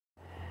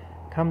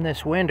come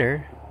this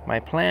winter, my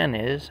plan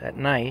is at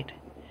night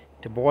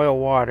to boil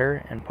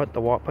water and put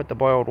the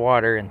boiled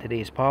water into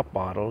these pop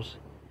bottles,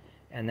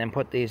 and then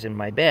put these in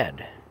my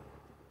bed,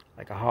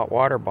 like a hot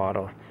water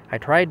bottle. I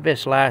tried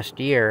this last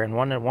year, and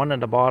one of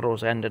the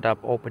bottles ended up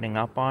opening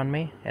up on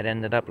me. It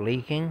ended up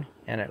leaking,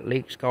 and it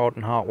leaked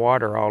scalding hot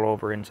water all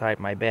over inside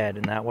my bed,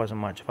 and that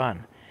wasn't much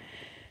fun.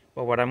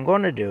 But what I'm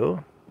going to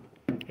do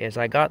is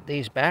I got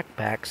these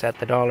backpacks at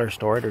the dollar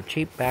store. They're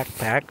cheap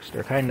backpacks.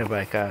 They're kind of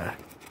like a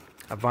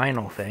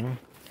vinyl thing.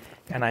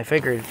 And I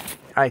figured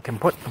I can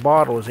put the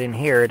bottles in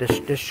here.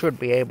 This should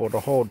be able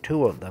to hold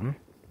 2 of them.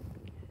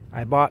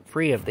 I bought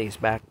 3 of these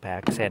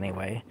backpacks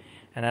anyway.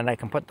 And then I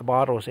can put the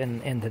bottles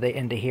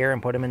into here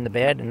and put them in the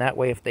bed. And that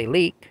way if they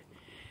leak,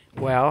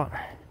 well,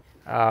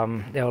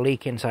 they'll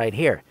leak inside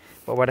here.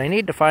 But what I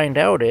need to find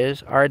out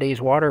is, are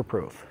these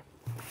waterproof?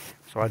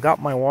 So I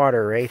got my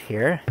water right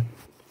here.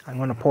 I'm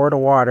going to pour the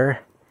water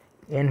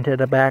into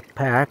the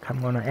backpack.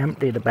 I'm going to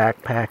empty the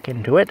backpack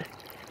into it.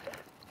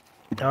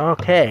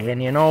 Okay,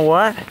 and you know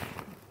what?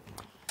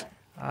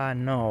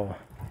 No,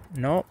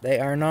 they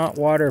are not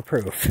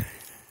waterproof.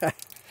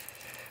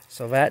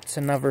 So that's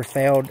another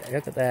failed,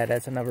 look at that,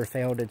 that's another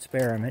failed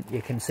experiment.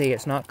 You can see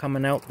it's not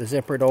coming out the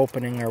zippered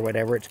opening or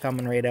whatever, it's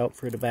coming right out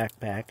through the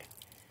backpack.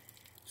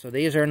 So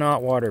these are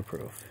not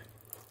waterproof.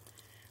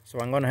 So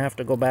I'm going to have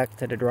to go back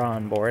to the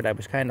drawing board. I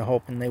was kind of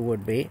hoping they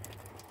would be.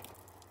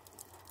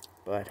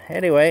 But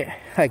anyway,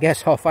 I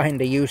guess I'll find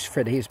a use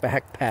for these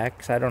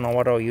backpacks. I don't know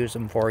what I'll use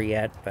them for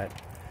yet, but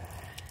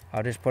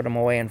I'll just put them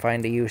away and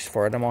find a use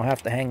for them. I'll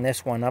have to hang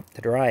this one up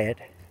to dry it.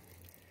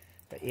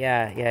 But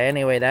yeah,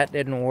 anyway, that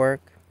didn't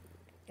work.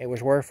 It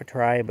was worth a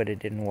try, but it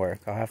didn't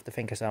work. I'll have to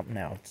think of something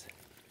else.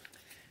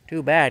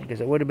 Too bad,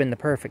 because it would have been the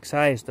perfect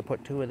size to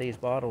put 2 of these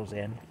bottles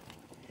in.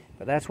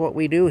 But that's what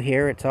we do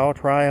here. It's all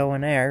trial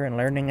and error and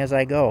learning as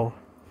I go.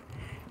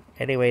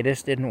 Anyway,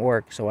 this didn't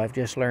work, so I've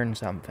just learned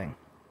something.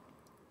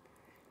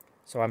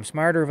 So I'm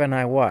smarter than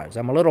I was.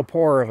 I'm a little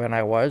poorer than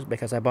I was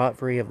because I bought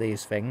 3 of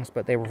these things,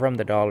 but they were from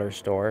the dollar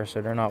store,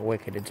 so they're not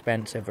wicked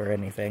expensive or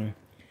anything.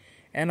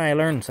 And I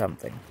learned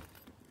something.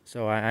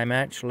 So I'm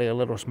actually a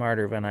little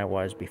smarter than I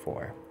was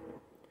before.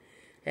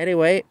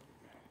 Anyway,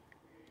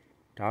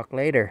 talk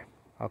later.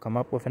 I'll come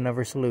up with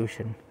another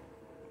solution.